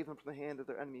 and He saved them from the hand of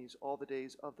their enemies all the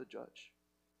days of the judge.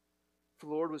 For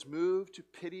the Lord was moved to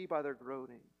pity by their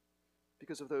groaning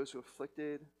because of those who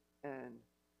afflicted and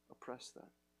oppressed them.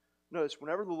 Notice,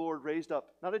 whenever the Lord raised up,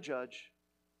 not a judge,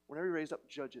 whenever He raised up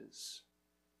judges,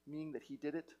 meaning that He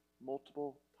did it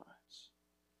multiple times.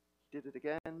 He did it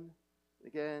again and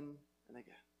again and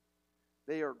again.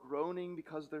 They are groaning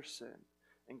because of their sin,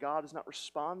 and God is not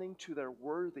responding to their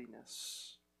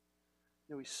worthiness.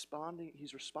 No,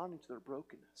 He's responding to their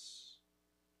brokenness.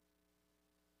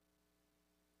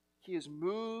 He is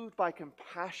moved by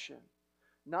compassion,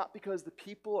 not because the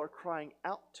people are crying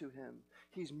out to Him.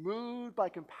 He's moved by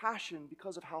compassion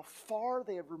because of how far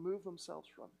they have removed themselves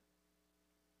from Him.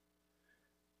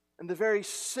 And the very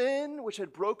sin which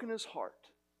had broken His heart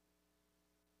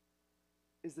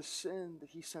is the sin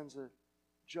that He sends a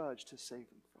judge to save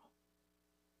them from.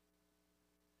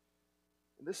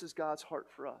 And this is God's heart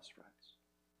for us, friends.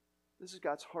 This is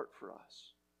God's heart for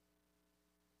us.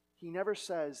 He never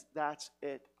says, that's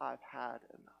it, I've had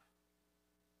enough.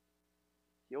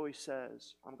 He always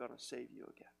says, I'm going to save you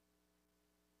again.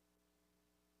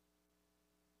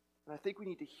 And I think we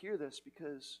need to hear this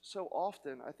because so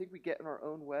often I think we get in our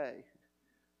own way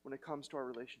when it comes to our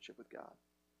relationship with God.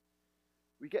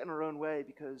 We get in our own way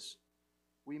because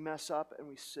we mess up and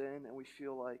we sin and we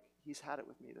feel like he's had it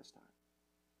with me this time.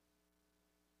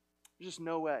 There's just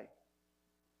no way.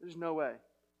 There's no way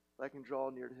that I can draw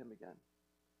near to him again.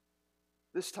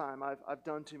 This time I've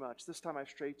done too much. This time I've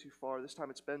strayed too far. This time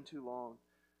it's been too long.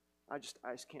 I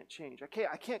just can't change.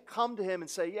 I can't come to him and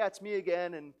say, yeah, it's me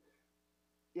again, and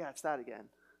yeah, it's that again.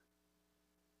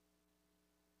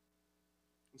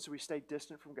 And so we stay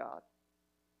distant from God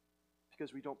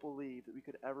because we don't believe that we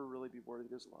could ever really be worthy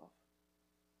of his love.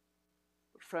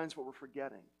 But friends, what we're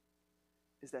forgetting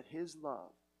is that his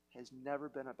love has never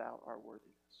been about our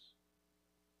worthiness.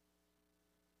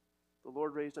 The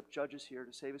Lord raised up judges here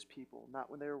to save his people,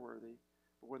 not when they were worthy,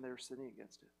 but when they were sinning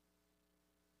against him.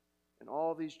 And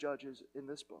all these judges in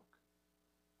this book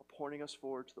are pointing us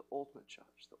forward to the ultimate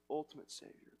judge, the ultimate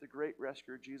Savior, the great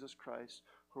rescuer, Jesus Christ,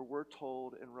 who we're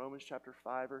told in Romans chapter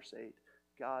 5, verse 8,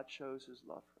 God shows his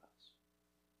love for us.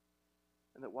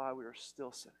 And that while we are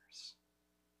still sinners,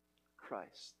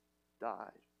 Christ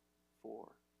died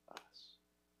for us.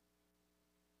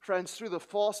 Friends, through the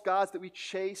false gods that we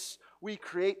chase, we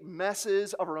create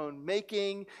messes of our own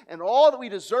making, and all that we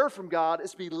deserve from God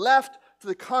is to be left to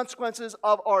the consequences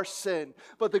of our sin.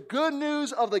 But the good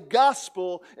news of the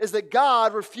gospel is that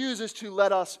God refuses to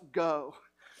let us go.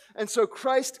 And so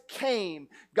Christ came.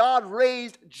 God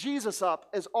raised Jesus up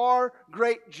as our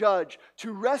great judge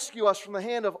to rescue us from the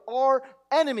hand of our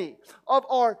enemy, of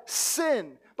our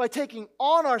sin, by taking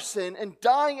on our sin and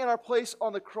dying in our place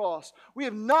on the cross. We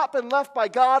have not been left by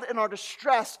God in our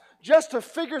distress just to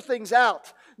figure things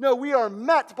out. No, we are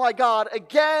met by God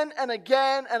again and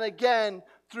again and again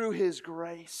through his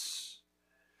grace.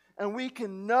 And we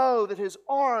can know that his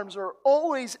arms are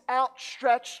always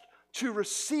outstretched to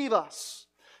receive us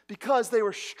because they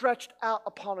were stretched out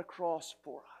upon a cross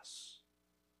for us.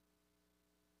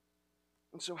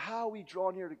 And so how we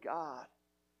draw near to God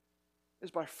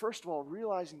is by, first of all,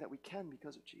 realizing that we can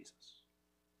because of Jesus.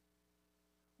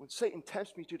 When Satan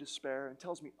tempts me to despair and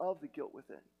tells me of the guilt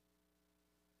within,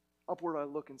 upward I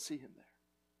look and see him there,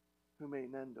 who made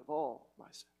an end of all my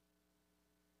sin.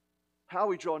 How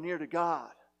we draw near to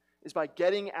God is by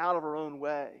getting out of our own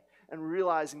way and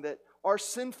realizing that our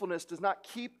sinfulness does not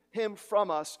keep him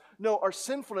from us. No, our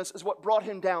sinfulness is what brought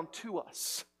him down to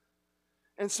us.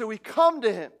 And so we come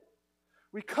to him.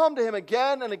 We come to him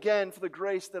again and again for the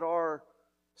grace that our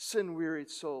sin-wearied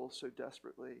souls so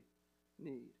desperately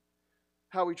need.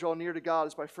 How we draw near to God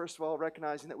is by, first of all,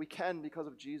 recognizing that we can because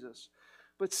of Jesus.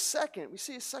 But second, we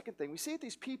see a second thing. We see that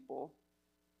these people,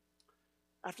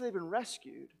 after they've been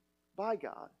rescued by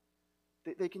God,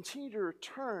 they continue to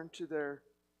return to their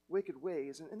wicked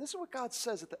ways. And this is what God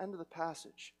says at the end of the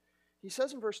passage. He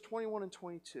says in verse 21 and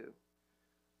 22,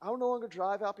 I will no longer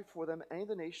drive out before them any of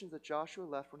the nations that Joshua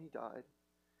left when he died,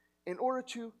 in order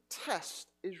to test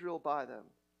Israel by them,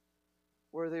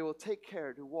 where they will take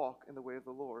care to walk in the way of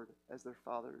the Lord as their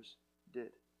fathers did.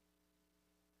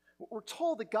 We're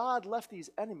told that God left these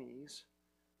enemies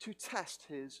to test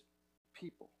his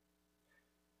people.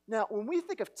 Now, when we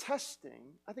think of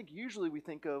testing, I think usually we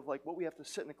think of like what we have to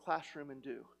sit in a classroom and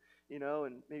do,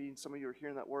 and maybe some of you are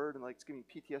hearing that word and like it's giving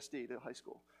me PTSD to high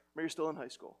school. Maybe you're still in high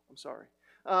school. I'm sorry.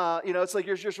 It's like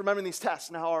you're just remembering these tests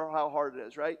and how hard it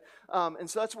is, right? And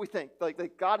so that's what we think.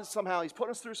 Like God is somehow, he's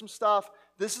putting us through some stuff.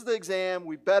 This is the exam.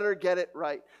 We better get it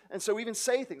right. And so we even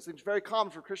say things. It's very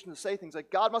common for Christians to say things like,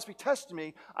 God must be testing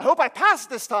me. I hope I pass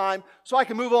this time so I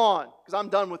can move on because I'm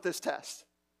done with this test.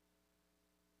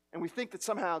 And we think that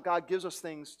somehow God gives us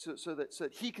things so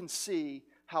that he can see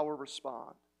how we'll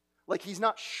respond. Like he's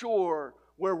not sure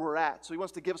where we're at. So he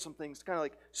wants to give us some things to kind of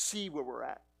like see where we're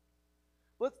at.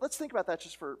 Let's think about that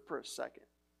just for a second.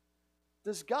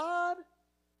 Does God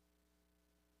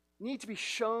need to be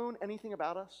shown anything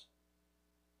about us?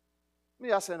 Let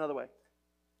me ask that another way.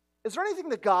 Is there anything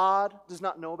that God does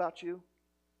not know about you?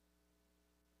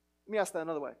 Let me ask that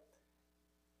another way.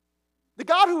 The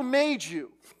God who made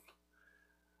you,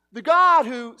 the God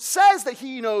who says that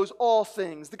he knows all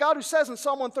things, the God who says in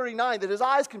Psalm 139 that his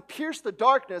eyes can pierce the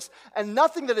darkness and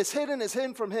nothing that is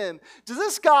hidden from him, does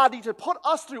this God need to put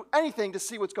us through anything to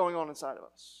see what's going on inside of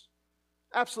us?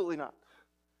 Absolutely not.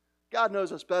 God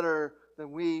knows us better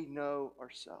than we know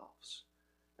ourselves.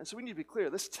 And so we need to be clear.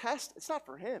 This test, it's not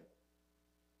for him.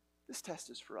 This test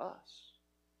is for us.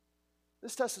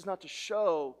 This test is not to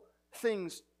show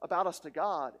things about us to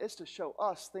God. It's to show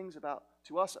us things about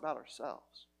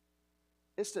ourselves.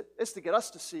 It's to get us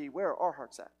to see where our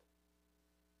heart's at.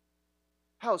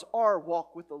 How's our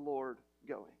walk with the Lord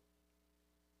going?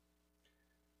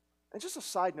 And just a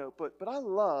side note, but I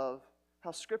love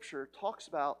how Scripture talks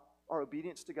about our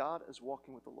obedience to God as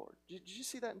walking with the Lord. Did you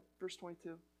see that in verse 22?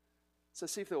 It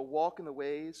says, see if they'll walk in the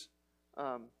ways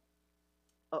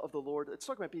of the Lord. It's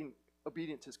talking about being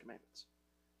obedient to his commandments.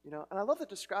 And I love that it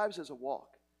describes it as a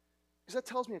walk, because that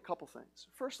tells me a couple things.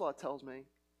 First of all, it tells me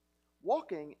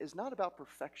walking is not about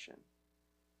perfection.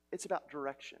 It's about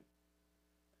direction.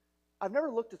 I've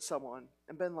never looked at someone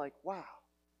and been like, wow,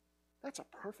 that's a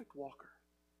perfect walker.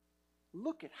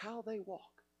 Look at how they walk.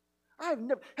 Have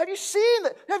you seen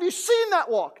that? Have you seen that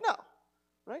walk? No,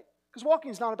 right? Because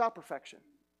walking is not about perfection.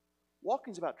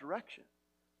 Walking is about direction.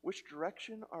 Which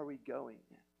direction are we going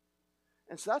in?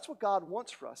 And so that's what God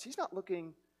wants for us. He's not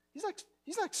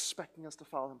expecting us to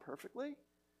follow him perfectly.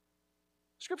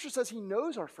 Scripture says he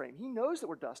knows our frame. He knows that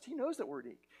we're dust. He knows that we're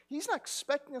weak. He's not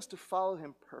expecting us to follow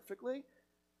him perfectly.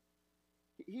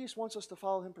 He just wants us to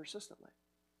follow him persistently.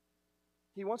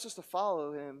 He wants us to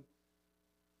follow him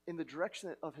in the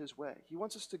direction of his way. He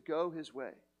wants us to go his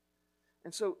way.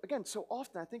 And so, again, so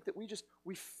often I think that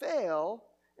we fail,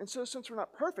 and so since we're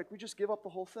not perfect, we just give up the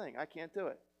whole thing. I can't do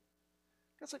it.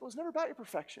 God's like, well, it's never about your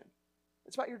perfection.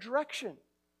 It's about your direction.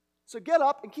 So get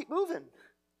up and keep moving.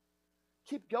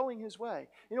 Keep going his way.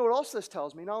 You know what else this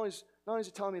tells me? Not only is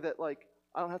it telling me that, like,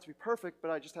 I don't have to be perfect, but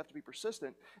I just have to be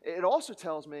persistent. It also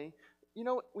tells me,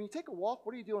 when you take a walk,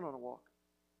 what are you doing on a walk?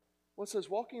 Well, it says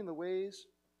walking in the ways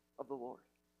of the Lord.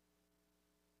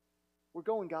 We're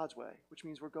going God's way, which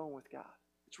means we're going with God.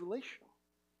 It's relational.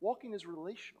 Walking is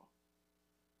relational.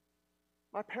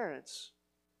 My parents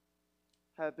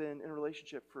have been in a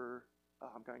relationship for,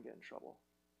 I'm going to get in trouble.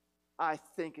 I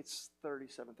think it's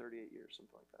 37, 38 years,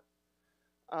 something like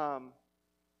that.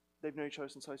 They've known each other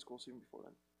since high school, so even before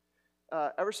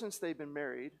then. Ever since they've been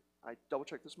married, I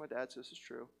double-checked this with my dad, so this is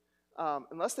true.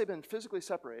 Unless they've been physically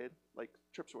separated, like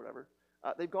trips or whatever,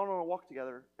 they've gone on a walk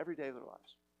together every day of their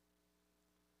lives.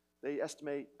 They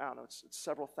estimate, I don't know, it's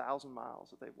several thousand miles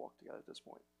that they've walked together at this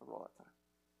point over all that time.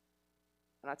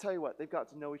 And I tell you what, they've got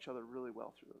to know each other really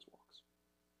well through those walks.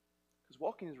 Because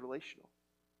walking is relational.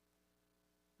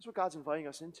 That's what God's inviting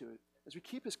us into. As we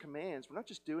keep his commands, we're not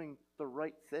just doing the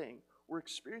right thing, we're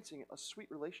experiencing a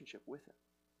sweet relationship with him.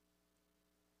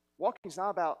 Walking is not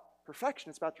about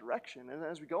perfection, it's about direction. And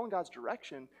as we go in God's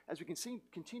direction, as we continue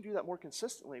to do that more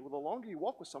consistently, well, the longer you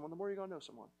walk with someone, the more you're going to know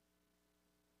someone.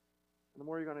 And the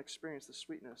more you're going to experience the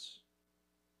sweetness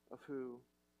of who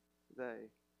they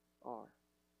are.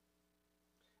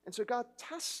 And so God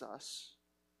tests us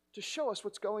to show us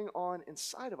what's going on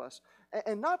inside of us.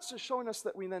 And not just showing us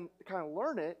that we then kind of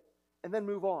learn it and then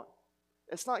move on.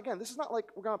 It's not, again, this is not like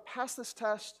we're going to pass this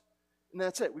test and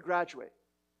that's it, we graduate.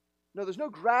 No, there's no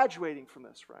graduating from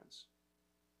this, friends.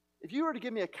 If you were to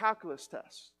give me a calculus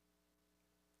test,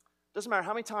 doesn't matter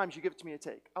how many times you give it to me to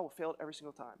take, I will fail it every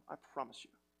single time. I promise you.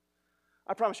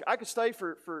 I promise you, I could study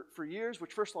for years,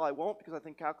 which first of all I won't because I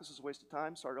think calculus is a waste of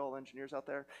time. Sorry to all engineers out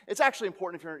there. It's actually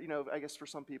important if you're, I guess for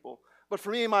some people. But for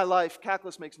me in my life,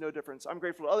 calculus makes no difference. I'm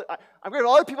grateful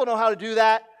other people know how to do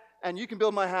that, and you can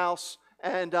build my house,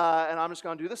 and I'm just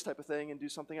going to do this type of thing and do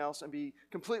something else and be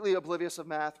completely oblivious of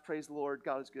math. Praise the Lord,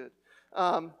 God is good.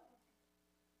 And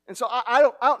so I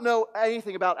don't know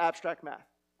anything about abstract math.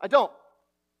 I don't.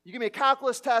 You give me a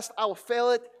calculus test, I will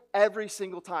fail it every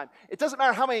single time. It doesn't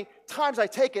matter how many times I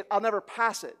take it, I'll never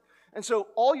pass it. And so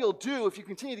all you'll do, if you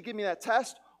continue to give me that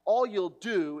test, all you'll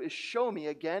do is show me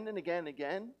again and again and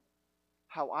again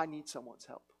how I need someone's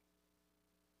help.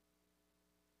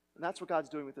 And that's what God's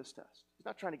doing with this test. He's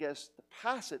not trying to get us to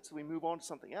pass it so we move on to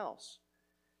something else.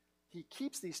 He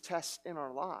keeps these tests in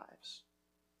our lives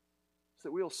so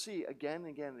that we'll see again and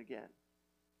again and again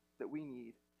that we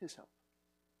need his help.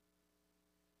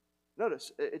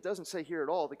 Notice, it doesn't say here at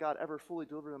all that God ever fully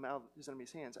delivered them out of his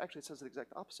enemies' hands. Actually, it says the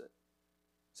exact opposite.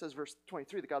 It says, verse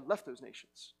 23, that God left those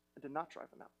nations and did not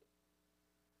drive them out.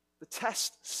 The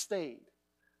test stayed,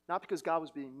 not because God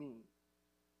was being mean,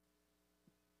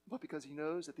 but because he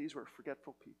knows that these were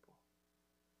forgetful people.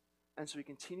 And so he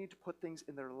continued to put things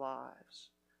in their lives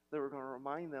that were going to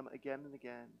remind them again and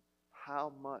again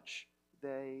how much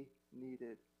they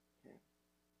needed him.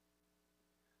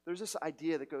 There's this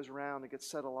idea that goes around that gets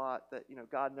said a lot that,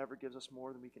 God never gives us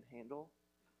more than we can handle.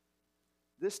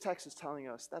 This text is telling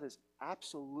us that is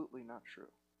absolutely not true.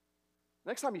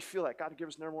 Next time you feel like God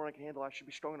gives us never more than I can handle, I should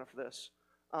be strong enough for this.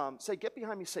 Say, get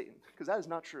behind me, Satan, because that is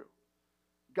not true.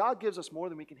 God gives us more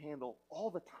than we can handle all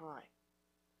the time.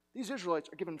 These Israelites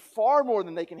are given far more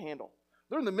than they can handle.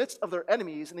 They're in the midst of their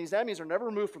enemies, and these enemies are never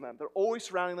removed from them. They're always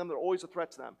surrounding them. They're always a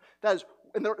threat to them. That is,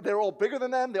 and they're all bigger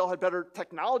than them. They all had better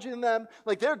technology than them.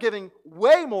 Like, they're giving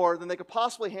way more than they could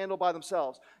possibly handle by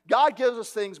themselves. God gives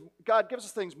us things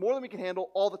more than we can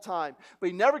handle all the time, but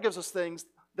he never gives us things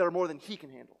that are more than he can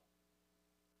handle.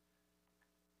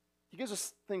 He gives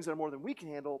us things that are more than we can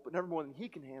handle, but never more than he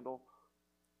can handle,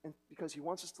 and because he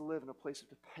wants us to live in a place of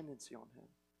dependency on him.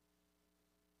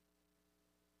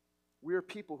 We are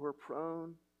people who are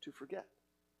prone to forget.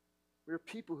 We are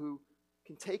people who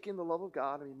can take in the love of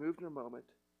God and be moved in a moment,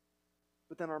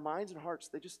 but then our minds and hearts,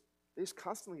 they just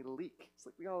constantly leak. It's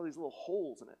like we got all these little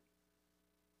holes in it.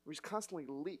 We just constantly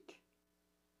leak.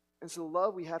 And so the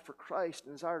love we had for Christ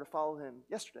and desire to follow him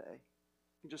yesterday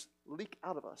can just leak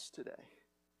out of us today.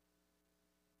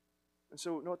 And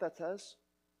so, you know what that says?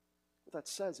 What that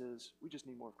says is we just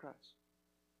need more of Christ.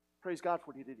 Praise God for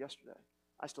what he did yesterday.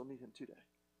 I still need him today.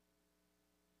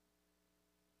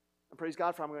 And praise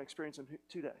God for I'm going to experience him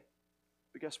today.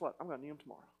 But guess what? I'm going to need him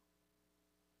tomorrow.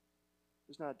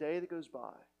 There's not a day that goes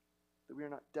by that we are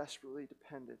not desperately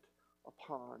dependent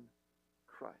upon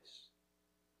Christ.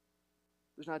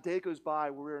 There's not a day that goes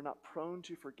by where we are not prone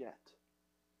to forget.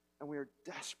 And we are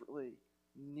desperately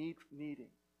needing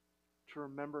to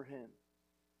remember him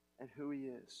and who he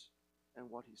is and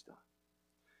what he's done.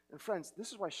 And friends,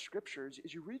 this is why Scripture,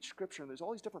 as you read Scripture, and there's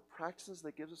all these different practices that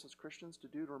it gives us as Christians to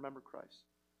do to remember Christ.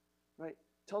 Right?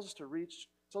 It tells us to read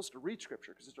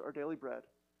Scripture because it's our daily bread.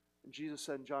 And Jesus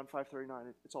said in John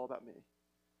 5:39, it's all about me.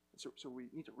 And so we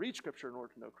need to read Scripture in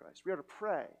order to know Christ. We are to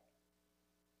pray.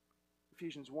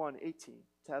 Ephesians 1:18,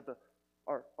 to have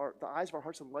the eyes of our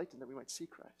hearts enlightened that we might see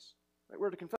Christ. Right?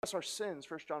 We're to confess our sins,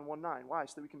 1 John 1:9. Why?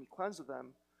 So that we can be cleansed of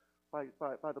them by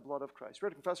the blood of Christ. We're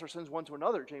to confess our sins one to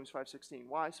another, James 5:16.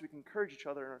 Why? So we can encourage each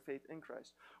other in our faith in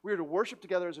Christ. We are to worship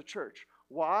together as a church.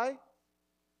 Why?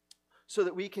 So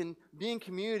that we can be in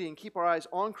community and keep our eyes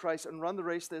on Christ and run the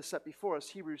race that is set before us,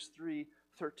 Hebrews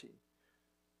 3:13.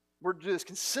 We're to do this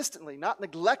consistently, not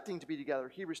neglecting to be together,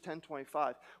 Hebrews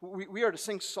 10:25. We are to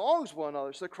sing songs with one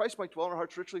another so that Christ might dwell in our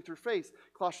hearts richly through faith,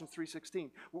 Colossians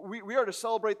 3:16. We are to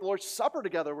celebrate the Lord's Supper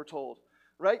together, we're told.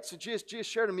 Right? So Jesus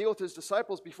shared a meal with his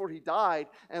disciples before he died.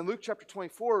 And Luke chapter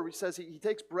 24, he says he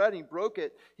takes bread and he broke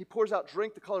it. He pours out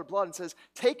drink, the color of blood, and says,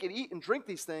 take and eat and drink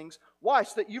these things. Why?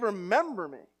 So that you remember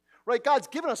me. Right? God's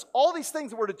given us all these things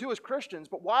that we're to do as Christians,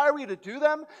 but why are we to do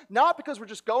them? Not because we're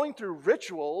just going through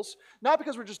rituals, not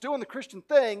because we're just doing the Christian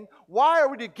thing. Why are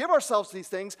we to give ourselves to these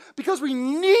things? Because we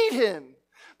need him.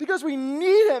 Because we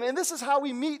need him, and this is how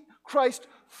we meet Christ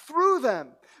through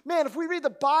them. Man, if we read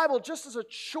the Bible just as a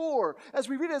chore, as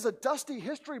we read it as a dusty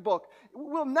history book,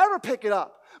 we'll never pick it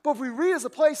up. But if we read it as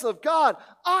a place of God,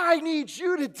 I need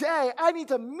you today. I need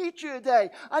to meet you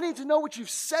today. I need to know what you've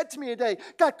said to me today.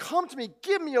 God, come to me.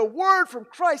 Give me a word from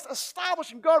Christ.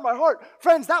 Establish and guard my heart.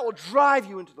 Friends, that will drive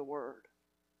you into the word.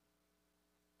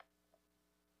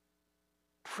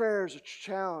 Prayer is a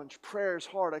challenge. Prayer is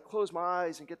hard. I close my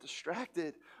eyes and get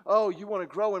distracted. Oh, you want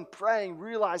to grow in praying.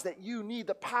 Realize that you need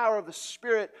the power of the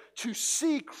Spirit to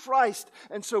see Christ.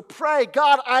 And so pray,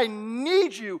 God, I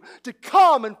need you to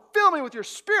come and fill me with your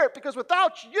Spirit because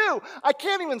without you, I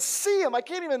can't even see him. I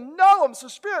can't even know him. So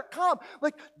Spirit, come.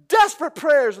 Like desperate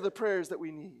prayers are the prayers that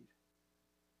we need.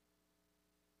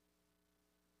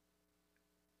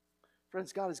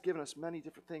 Friends, God has given us many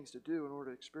different things to do in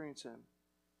order to experience him.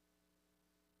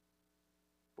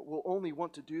 But we'll only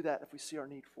want to do that if we see our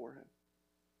need for him.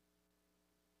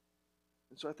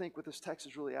 And so I think what this text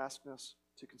is really asking us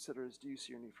to consider is, do you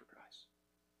see your need for Christ?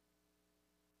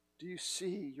 Do you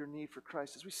see your need for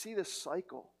Christ? As we see this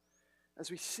cycle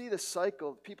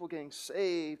of people getting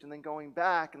saved and then going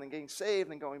back and then getting saved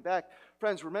and then going back,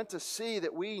 friends, we're meant to see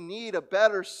that we need a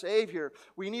better Savior.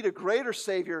 We need a greater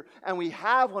Savior, and we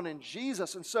have one in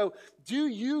Jesus. And so, do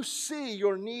you see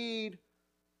your need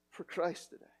for Christ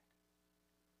today?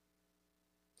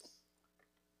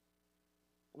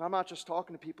 And I'm not just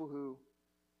talking to people who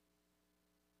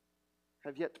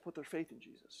have yet to put their faith in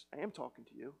Jesus. I am talking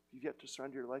to you. If you've yet to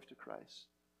surrender your life to Christ,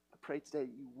 I pray today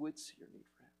you would see your need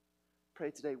for him. I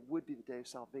pray today would be the day of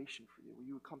salvation for you, where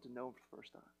you would come to know him for the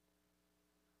first time.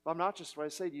 But I'm not just, when I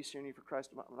say, do you see your need for Christ,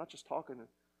 I'm not just talking to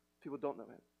people who don't know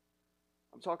him.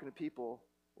 I'm talking to people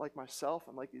like myself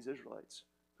and like these Israelites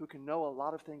who can know a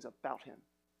lot of things about him,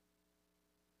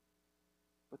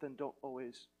 but then don't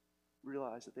always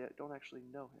realize that they don't actually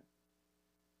know him.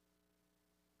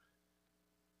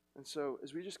 And so,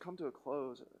 as we just come to a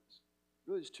close,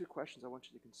 really just two questions I want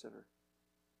you to consider.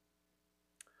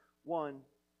 One,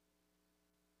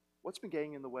 what's been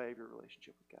getting in the way of your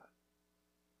relationship with God?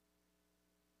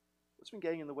 What's been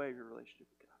getting in the way of your relationship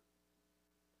with God?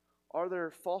 Are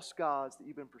there false gods that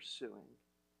you've been pursuing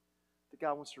that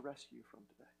God wants to rescue you from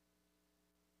today?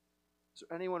 Is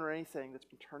there anyone or anything that's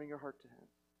been turning your heart to Him?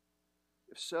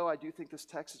 If so, I do think this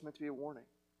text is meant to be a warning.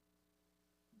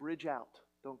 Bridge out.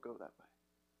 Don't go that way.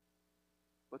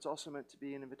 But it's also meant to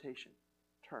be an invitation.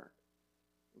 Turn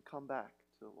and come back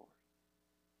to the Lord.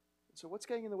 And so what's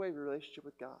getting in the way of your relationship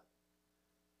with God?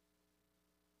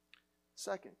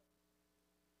 Second,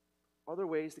 are there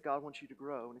ways that God wants you to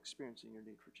grow in experiencing your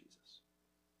need for Jesus?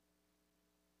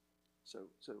 So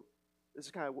this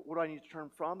is kind of, what do I need to turn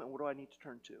from and what do I need to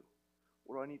turn to?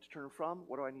 What do I need to turn from?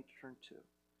 What do I need to turn to?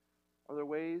 Are there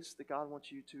ways that God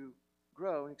wants you to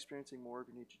grow in experiencing more of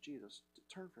your need to Jesus? To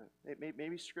turn for Him.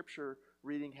 Maybe Scripture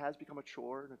reading has become a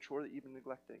chore, and a chore that you've been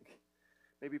neglecting.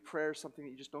 Maybe prayer is something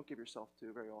that you just don't give yourself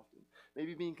to very often.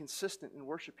 Maybe being consistent in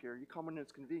worship here. You come when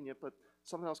it's convenient, but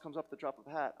something else comes up at the drop of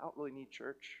a hat. I don't really need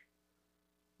church.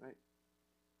 Right?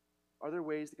 Are there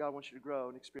ways that God wants you to grow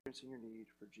in experiencing your need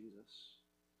for Jesus?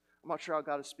 I'm not sure how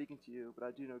God is speaking to you, but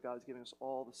I do know God is giving us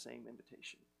all the same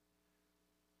invitation.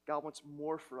 God wants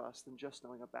more for us than just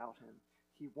knowing about Him.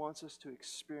 He wants us to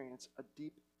experience a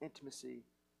deep intimacy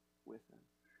with Him.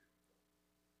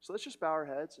 So let's just bow our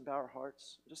heads and bow our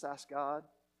hearts. Just ask God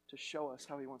to show us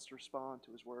how He wants to respond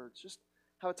to His words. Just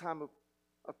have a time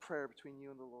of prayer between you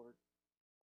and the Lord.